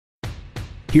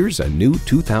Here's a new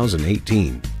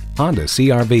 2018 Honda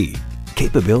CR-V.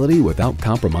 Capability without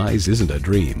compromise isn't a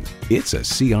dream, it's a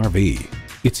CR-V.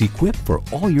 It's equipped for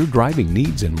all your driving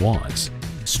needs and wants.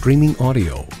 Streaming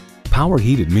audio, power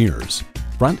heated mirrors,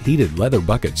 front heated leather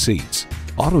bucket seats,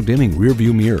 auto dimming rear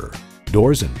view mirror,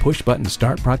 doors and push button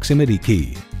start proximity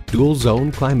key, dual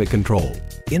zone climate control,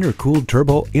 intercooled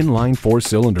turbo inline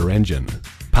 4-cylinder engine,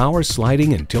 power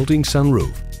sliding and tilting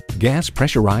sunroof, gas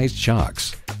pressurized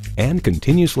shocks, and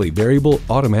continuously variable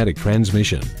automatic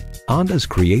transmission. Honda's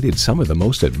created some of the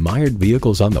most admired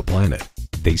vehicles on the planet.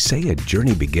 They say a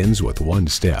journey begins with one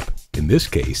step. In this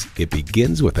case, it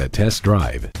begins with a test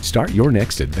drive. Start your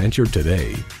next adventure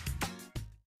today.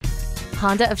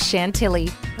 Honda of Chantilly.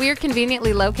 We're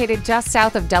conveniently located just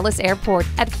south of Dulles Airport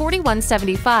at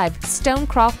 4175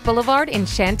 Stonecroft Boulevard in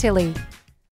Chantilly.